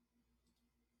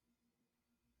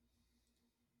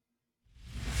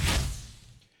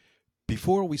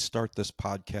Before we start this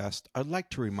podcast, I'd like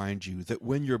to remind you that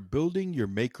when you're building your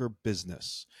maker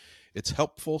business, it's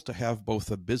helpful to have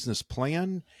both a business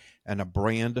plan and a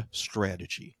brand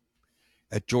strategy.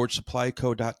 At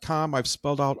GeorgeSupplyCo.com, I've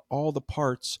spelled out all the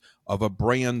parts of a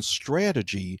brand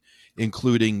strategy,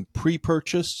 including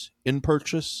pre-purchase,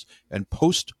 in-purchase, and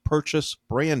post-purchase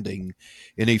branding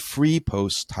in a free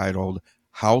post titled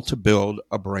How to Build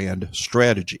a Brand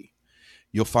Strategy.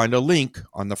 You'll find a link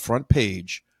on the front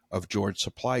page of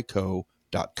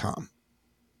GeorgeSupplyCo.com.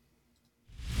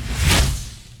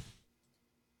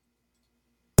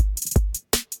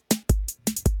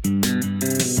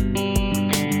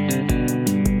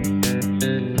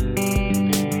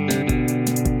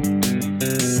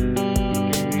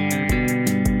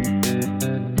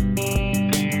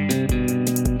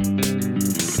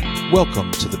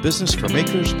 Welcome to the Business for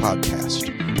Makers podcast,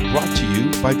 brought to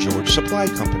you by George Supply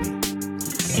Company.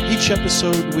 Each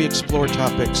episode, we explore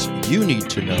topics you need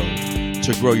to know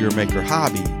to grow your maker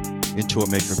hobby into a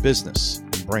maker business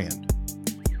and brand.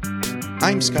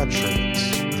 I'm Scott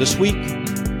Shermans. This week,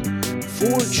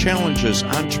 4 challenges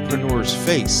entrepreneurs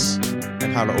face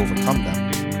and how to overcome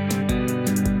them.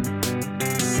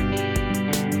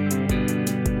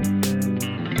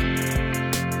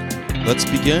 Let's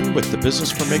begin with the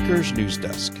Business for Makers news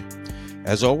desk.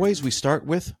 As always, we start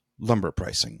with lumber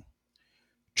pricing.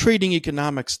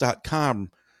 TradingEconomics.com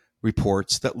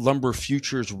reports that lumber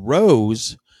futures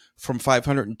rose from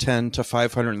 $510 to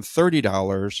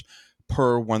 $530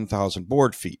 per 1,000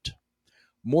 board feet.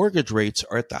 Mortgage rates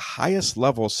are at the highest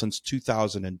level since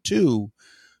 2002,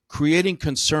 creating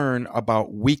concern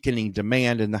about weakening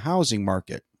demand in the housing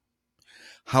market.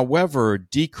 However,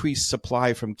 decreased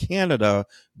supply from Canada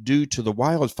due to the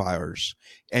wildfires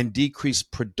and decreased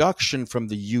production from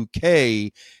the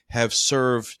UK have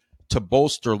served to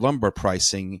bolster lumber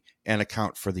pricing and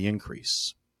account for the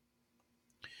increase.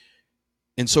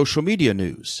 In social media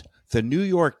news, the New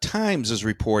York Times is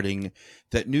reporting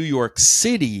that New York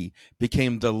City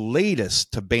became the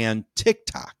latest to ban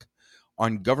TikTok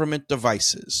on government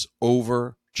devices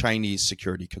over Chinese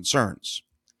security concerns.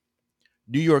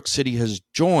 New York City has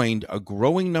joined a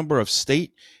growing number of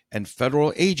state and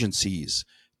federal agencies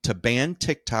to ban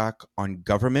TikTok on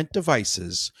government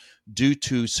devices due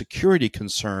to security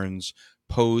concerns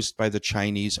posed by the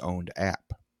Chinese-owned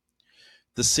app.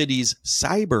 The city's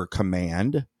Cyber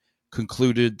Command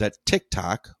concluded that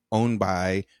TikTok, owned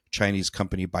by Chinese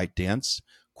company ByteDance,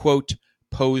 quote,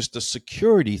 posed a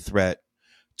security threat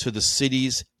to the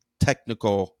city's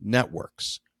technical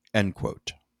networks, end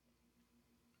quote.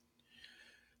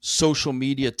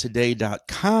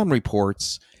 SocialMediaToday.com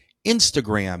reports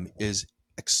Instagram is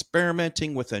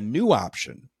experimenting with a new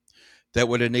option that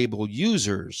would enable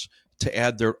users to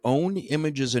add their own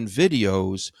images and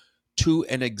videos to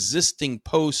an existing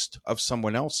post of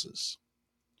someone else's,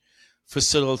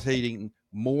 facilitating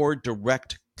more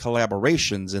direct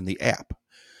collaborations in the app.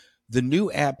 The new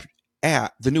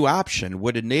option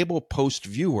would enable post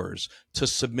viewers to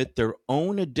submit their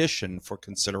own edition for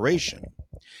consideration.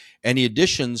 Any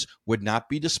additions would not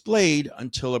be displayed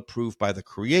until approved by the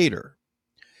creator,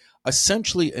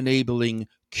 essentially enabling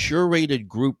curated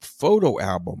group photo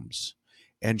albums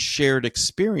and shared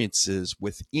experiences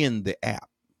within the app.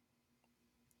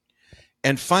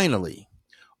 And finally,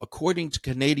 according to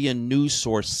Canadian news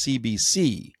source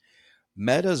CBC,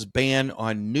 Meta's ban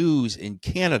on news in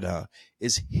Canada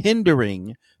is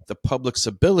hindering the public's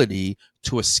ability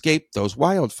to escape those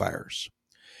wildfires.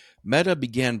 Meta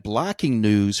began blocking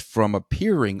news from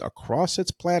appearing across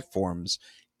its platforms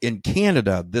in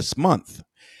Canada this month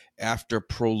after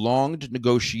prolonged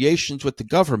negotiations with the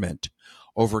government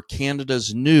over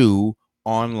Canada's new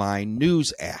Online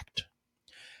News Act.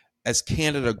 As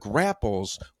Canada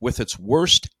grapples with its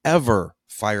worst ever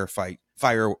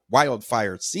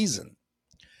wildfire season,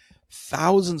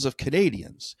 thousands of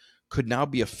Canadians could now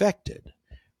be affected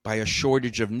by a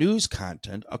shortage of news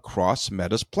content across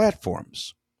Meta's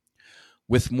platforms.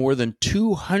 With more than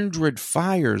 200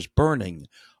 fires burning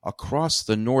across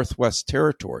the Northwest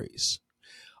Territories,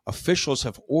 officials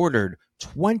have ordered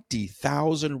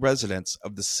 20,000 residents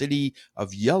of the city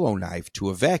of Yellowknife to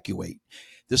evacuate.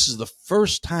 This is the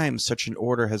first time such an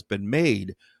order has been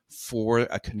made for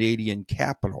a Canadian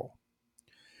capital.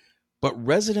 But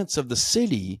residents of the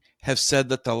city have said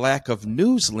that the lack of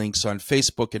news links on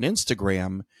Facebook and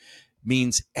Instagram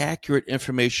means accurate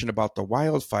information about the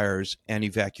wildfires and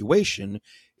evacuation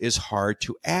is hard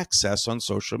to access on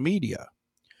social media.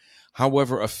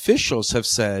 However, officials have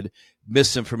said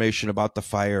misinformation about the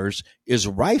fires is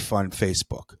rife on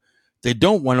Facebook. They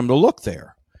don't want them to look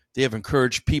there. They have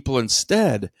encouraged people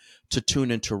instead to tune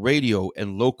into radio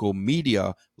and local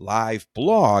media live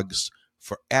blogs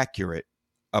for accurate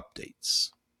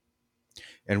updates.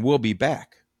 And we'll be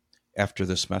back after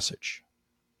this message.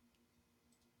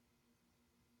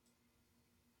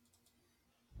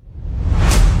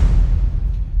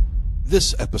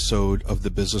 This episode of the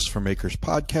Business for Makers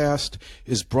podcast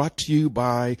is brought to you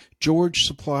by George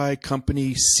Supply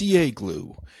Company CA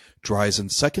Glue. Dries in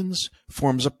seconds,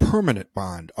 forms a permanent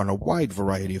bond on a wide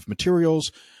variety of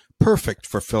materials, perfect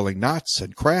for filling knots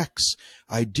and cracks,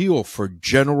 ideal for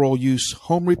general use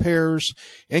home repairs,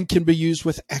 and can be used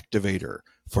with Activator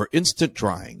for instant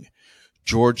drying.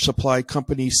 George Supply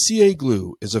Company CA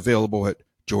Glue is available at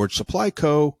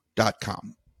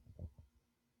georgesupplyco.com.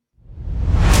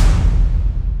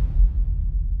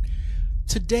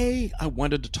 Today, I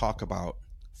wanted to talk about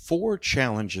 4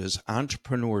 challenges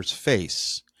entrepreneurs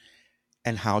face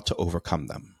and how to overcome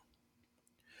them.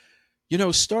 You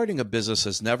know, starting a business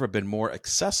has never been more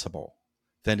accessible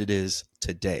than it is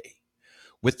today.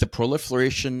 With the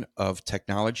proliferation of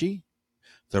technology,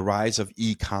 the rise of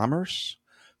e-commerce,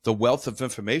 the wealth of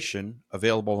information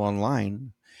available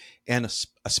online, and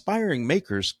aspiring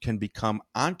makers can become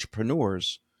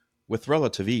entrepreneurs with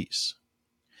relative ease.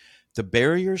 The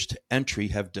barriers to entry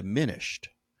have diminished,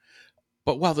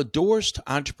 but while the doors to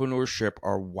entrepreneurship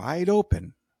are wide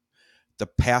open, the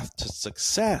path to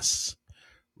success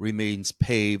remains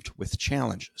paved with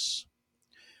challenges.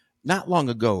 Not long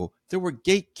ago, there were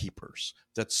gatekeepers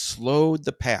that slowed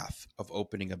the path of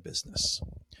opening a business.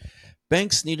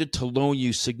 Banks needed to loan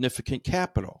you significant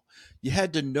capital. You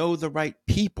had to know the right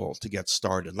people to get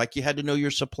started, like you had to know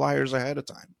your suppliers ahead of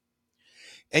time.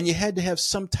 And you had to have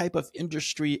some type of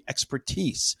industry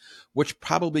expertise, which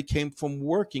probably came from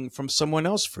working from someone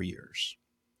else for years.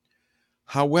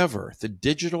 However, the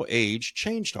digital age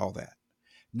changed all that.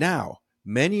 Now,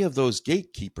 many of those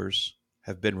gatekeepers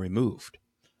have been removed.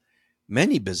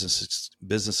 Many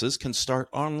businesses can start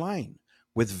online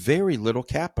with very little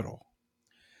capital.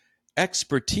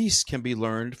 Expertise can be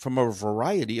learned from a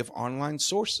variety of online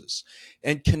sources,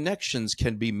 and connections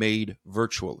can be made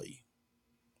virtually.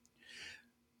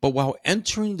 But while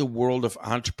entering the world of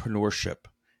entrepreneurship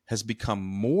has become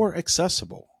more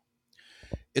accessible,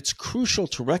 it's crucial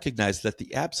to recognize that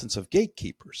the absence of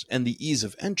gatekeepers and the ease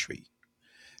of entry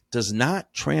does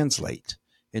not translate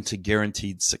into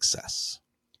guaranteed success.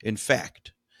 In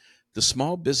fact, the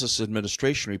Small Business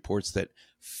Administration reports that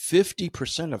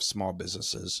 50% of small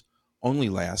businesses only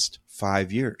last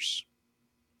 5 years.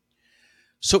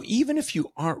 So even if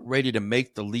you aren't ready to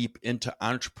make the leap into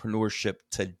entrepreneurship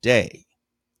today,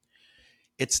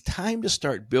 it's time to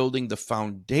start building the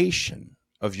foundation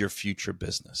of your future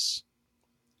business.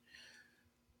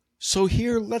 So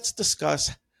here, let's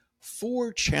discuss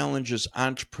 4 challenges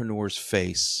entrepreneurs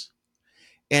face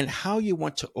and how you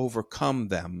want to overcome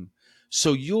them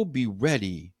so you'll be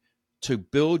ready to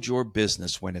build your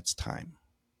business when it's time.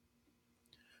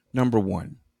 Number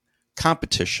 1,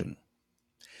 competition.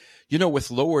 You know,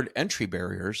 with lowered entry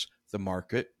barriers,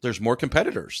 there's more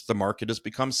competitors. The market has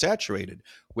become saturated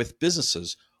with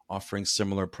businesses offering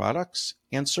similar products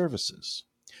and services.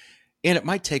 And it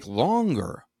might take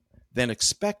longer than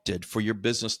expected for your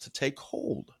business to take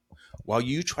hold while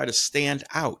you try to stand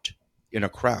out in a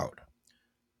crowd.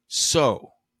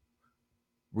 So,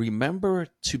 remember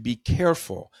to be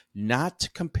careful not to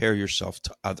compare yourself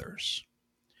to others.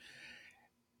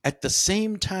 At the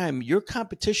same time, your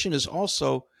competition is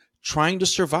also trying to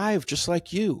survive just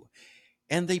like you,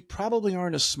 and they probably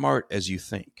aren't as smart as you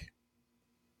think.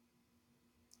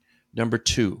 Number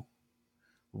 2,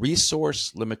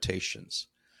 resource limitations.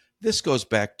 This goes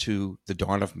back to the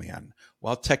dawn of man.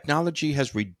 While technology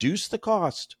has reduced the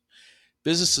cost,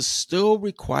 businesses still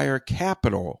require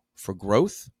capital for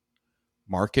growth,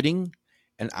 marketing,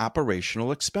 and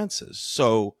operational expenses.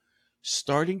 So,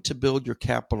 starting to build your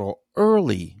capital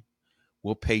early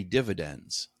will pay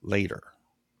dividends later.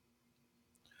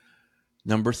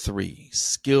 Number 3,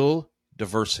 skill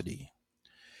diversity.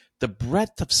 The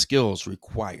breadth of skills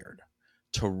required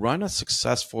to run a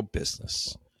successful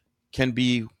business can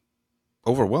be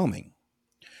overwhelming.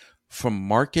 From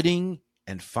marketing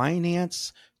and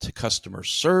finance to customer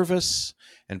service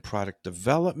and product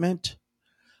development,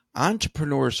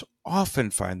 entrepreneurs often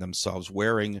find themselves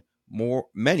wearing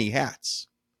many hats.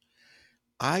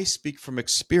 I speak from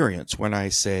experience when I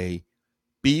say,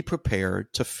 be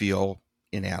prepared to feel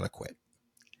inadequate.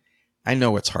 I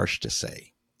know it's harsh to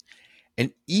say.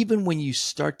 And even when you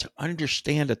start to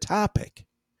understand a topic,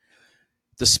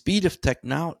 the speed of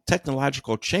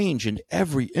technological change in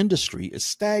every industry is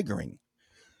staggering.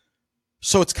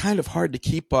 So it's kind of hard to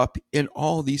keep up in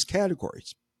all these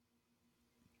categories.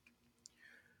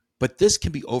 But this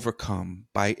can be overcome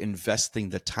by investing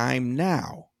the time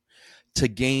now to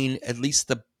gain at least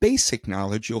the basic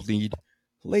knowledge you'll need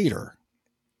later.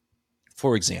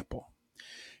 For example,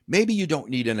 maybe you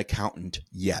don't need an accountant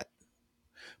yet,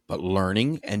 but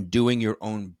learning and doing your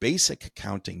own basic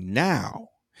accounting now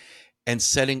and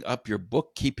setting up your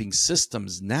bookkeeping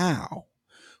systems now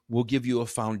will give you a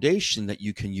foundation that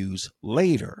you can use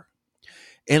later.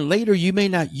 And later you may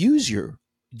not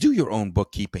do your own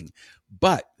bookkeeping,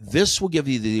 but this will give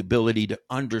you the ability to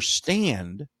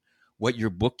understand what your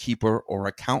bookkeeper or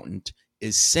accountant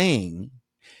is saying,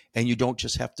 and you don't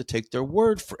just have to take their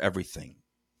word for everything.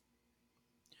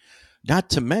 Not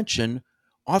to mention,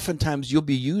 oftentimes you'll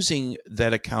be using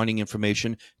that accounting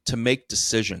information to make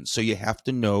decisions, so you have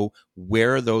to know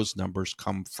where those numbers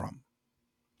come from.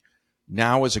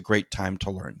 Now is a great time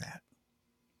to learn that.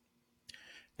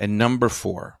 And number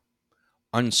 4,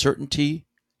 uncertainty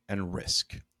and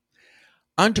risk.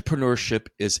 Entrepreneurship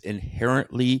is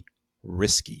inherently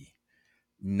risky.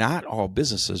 Not all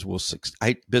business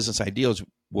ideas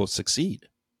will succeed,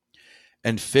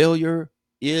 and failure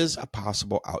is a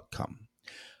possible outcome.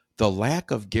 The lack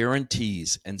of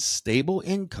guarantees and stable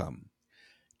income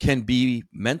can be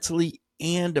mentally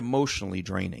and emotionally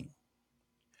draining.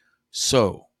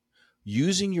 So,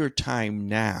 using your time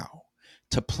now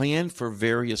to plan for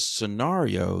various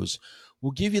scenarios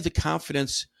will give you the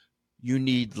confidence you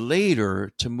need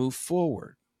later to move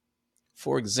forward.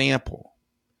 For example,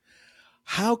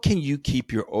 how can you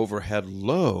keep your overhead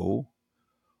low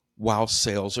while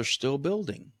sales are still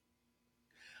building?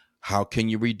 How can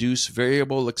you reduce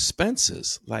variable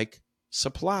expenses like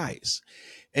supplies?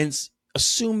 And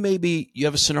assume maybe you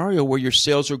have a scenario where your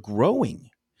sales are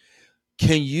growing.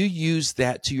 Can you use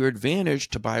that to your advantage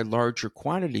to buy larger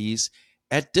quantities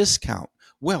at discount?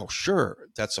 Well, sure,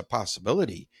 that's a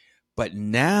possibility, but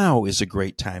now is a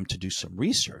great time to do some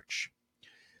research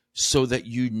so that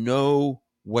you know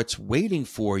what's waiting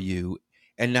for you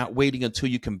and not waiting until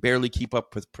you can barely keep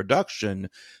up with production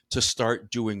to start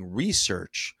doing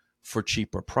research for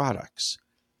cheaper products.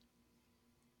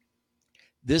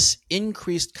 This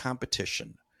increased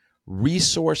competition,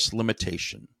 resource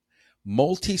limitation,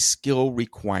 multi-skill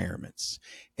requirements,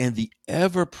 and the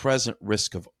ever-present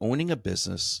risk of owning a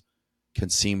business can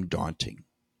seem daunting.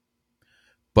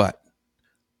 But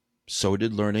so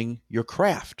did learning your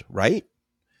craft, right?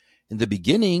 In the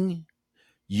beginning,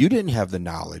 you didn't have the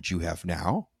knowledge you have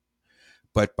now,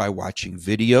 but by watching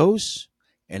videos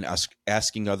and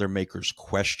asking other makers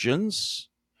questions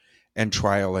and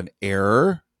trial and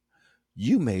error,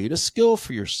 you made a skill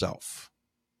for yourself.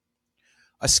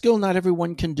 A skill not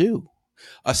everyone can do.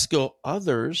 A skill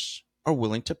others are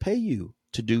willing to pay you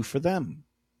to do for them.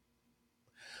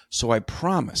 So I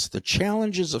promise the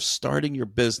challenges of starting your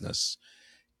business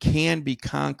can be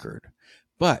conquered,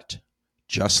 but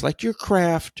just like your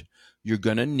craft, you're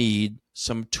going to need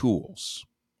some tools.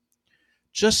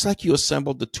 Just like you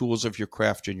assembled the tools of your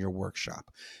craft in your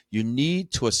workshop, you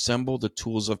need to assemble the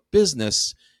tools of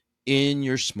business in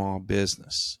your small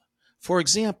business. For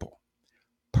example,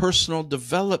 personal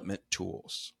development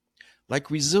tools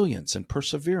like resilience and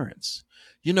perseverance.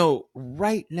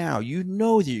 Right now, you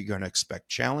know that you're going to expect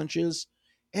challenges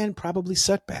and probably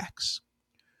setbacks.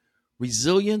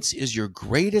 Resilience is your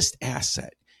greatest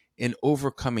asset in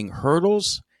overcoming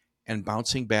hurdles and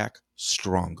bouncing back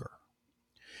stronger.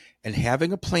 And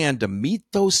having a plan to meet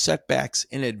those setbacks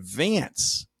in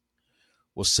advance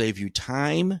will save you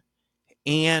time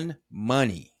and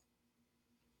money.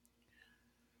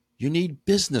 You need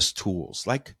business tools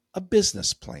like a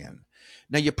business plan.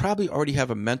 Now, you probably already have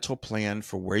a mental plan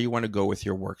for where you want to go with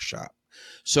your workshop.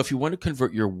 So if you want to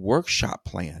convert your workshop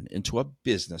plan into a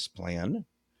business plan,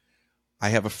 I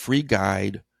have a free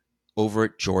guide over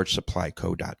at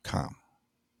georgesupplyco.com.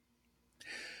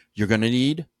 You're going to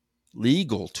need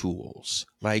legal tools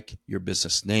like your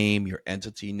business name, your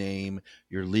entity name,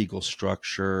 your legal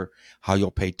structure, how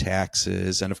you'll pay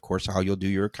taxes, and of course, how you'll do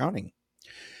your accounting.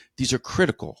 These are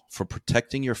critical for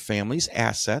protecting your family's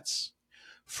assets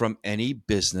from any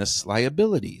business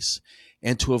liabilities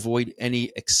and to avoid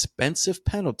any expensive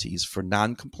penalties for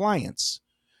non-compliance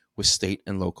with state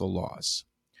and local laws.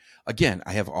 Again,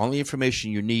 I have all the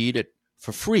information you need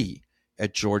for free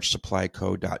at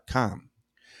georgesupplyco.com.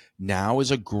 Now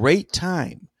is a great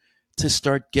time to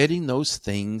start getting those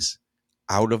things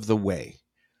out of the way.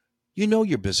 You know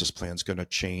your business plan is going to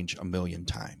change a million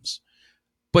times.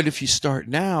 But if you start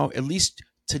now, at least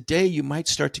today, you might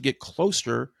start to get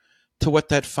closer to what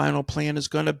that final plan is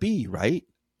going to be, right?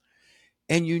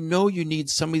 And you need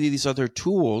some of these other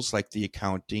tools like the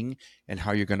accounting and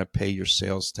how you're going to pay your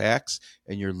sales tax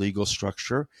and your legal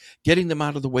structure. Getting them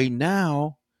out of the way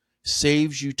now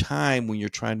saves you time when you're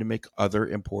trying to make other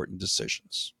important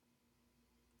decisions.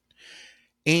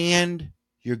 And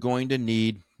you're going to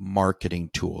need marketing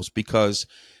tools because,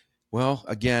 well,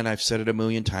 again, I've said it a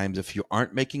million times. If you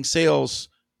aren't making sales,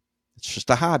 it's just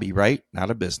a hobby, right?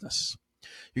 Not a business.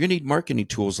 You're going to need marketing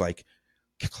tools like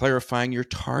clarifying your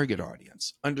target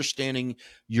audience, understanding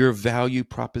your value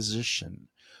proposition,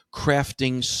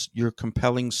 crafting your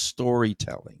compelling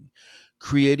storytelling,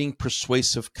 creating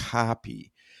persuasive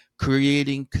copy,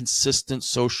 creating consistent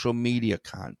social media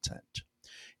content,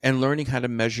 and learning how to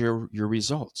measure your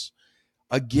results.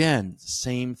 Again,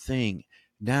 same thing.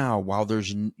 Now, while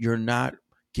you're not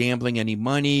gambling any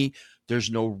money,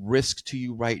 there's no risk to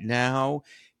you right now,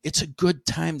 it's a good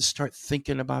time to start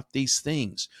thinking about these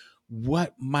things.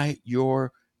 What might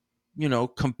your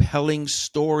compelling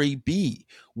story be?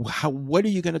 What are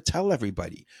you going to tell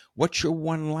everybody? What's your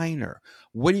one-liner?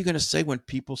 What are you going to say when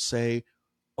people say,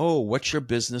 oh, what's your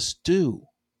business do?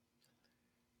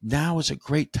 Now is a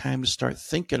great time to start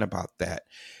thinking about that.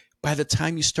 By the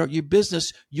time you start your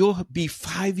business, you'll be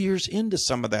 5 years into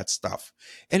some of that stuff,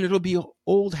 and it'll be an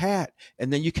old hat,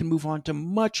 and then you can move on to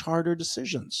much harder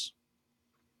decisions.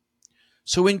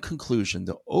 So in conclusion,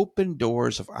 the open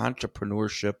doors of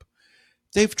entrepreneurship,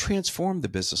 they've transformed the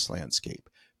business landscape,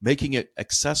 making it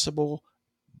accessible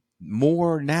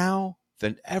more now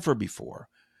than ever before.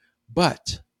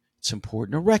 But it's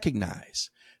important to recognize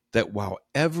that while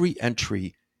every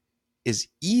entry is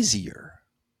easier,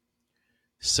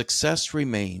 success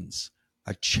remains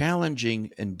a challenging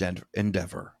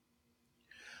endeavor.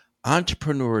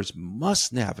 Entrepreneurs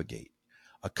must navigate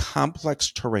a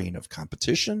complex terrain of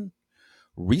competition,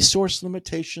 resource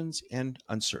limitations, and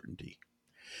uncertainty.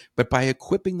 But by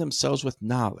equipping themselves with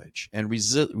knowledge and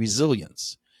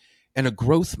resilience and a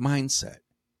growth mindset,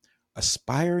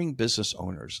 aspiring business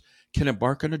owners can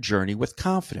embark on a journey with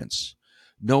confidence,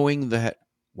 knowing that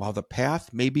while the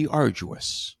path may be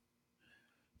arduous,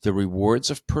 the rewards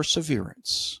of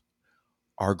perseverance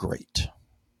are great.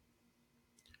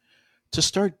 To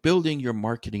start building your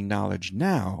marketing knowledge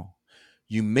now,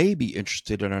 you may be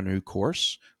interested in our new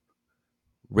course,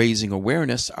 Raising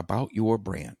Awareness About Your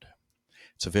Brand.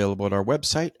 It's available at our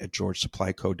website at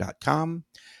georgesupplyco.com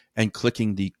and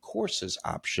clicking the courses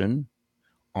option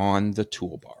on the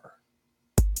toolbar.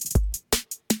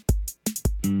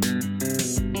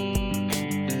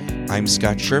 I'm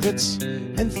Scott Shervitz,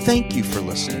 and thank you for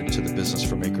listening to the Business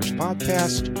for Makers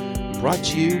podcast, brought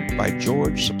to you by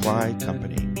George Supply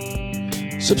Company.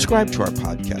 Subscribe to our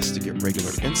podcast to get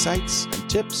regular insights and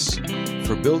tips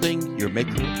for building your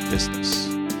maker business.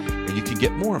 And you can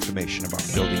get more information about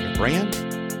building your brand,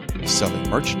 selling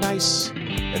merchandise,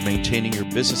 and maintaining your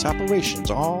business operations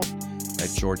all at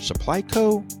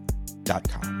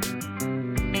georgesupplyco.com.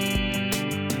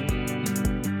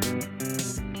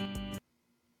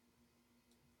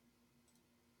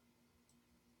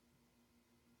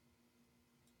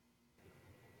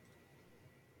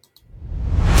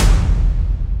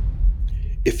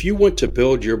 If you want to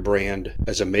build your brand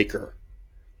as a maker,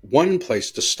 one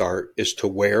place to start is to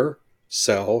wear,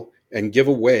 sell, and give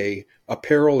away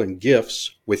apparel and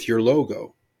gifts with your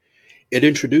logo. It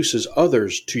introduces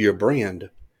others to your brand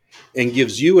and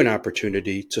gives you an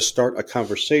opportunity to start a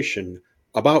conversation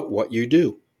about what you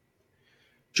do.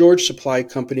 George Supply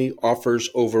Company offers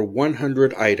over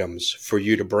 100 items for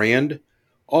you to brand,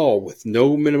 all with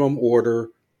no minimum order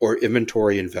or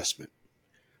inventory investment.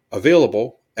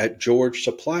 Available at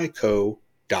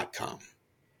georgesupplyco.com.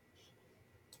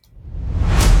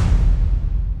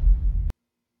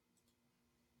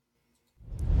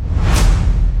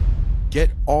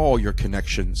 Get all your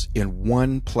connections in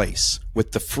one place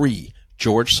with the free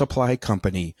George Supply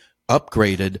Company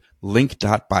upgraded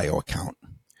Link.bio account.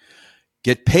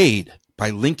 Get paid by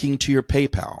linking to your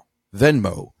PayPal,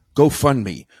 Venmo,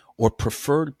 GoFundMe, or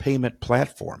preferred payment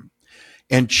platform,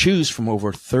 and choose from over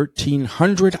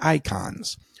 1,300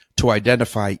 icons to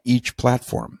identify each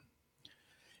platform.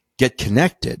 Get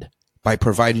connected by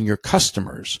providing your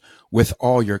customers with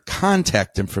all your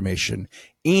contact information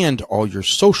and all your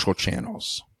social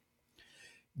channels.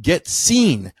 Get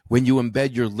seen when you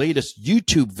embed your latest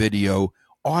YouTube video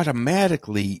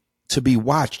automatically to be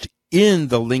watched in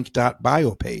the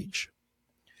Link.bio page.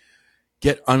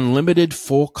 Get unlimited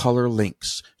full color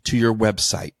links to your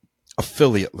website,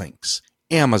 affiliate links,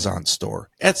 Amazon store,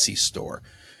 Etsy store,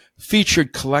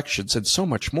 featured collections, and so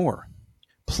much more.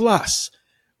 Plus,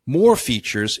 more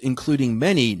features, including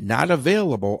many not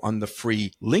available on the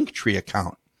free Linktree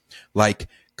account, like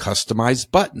customized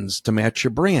buttons to match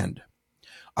your brand,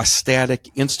 a static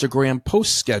Instagram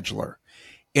post scheduler,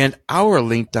 and our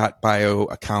Link.bio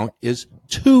account is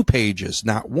 2 pages,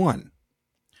 not 1.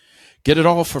 Get it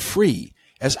all for free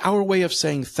as our way of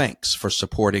saying thanks for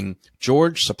supporting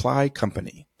George Supply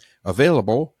Company.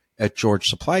 Available at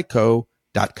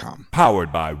georgesupplyco.com.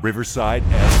 Powered by Riverside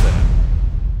FM.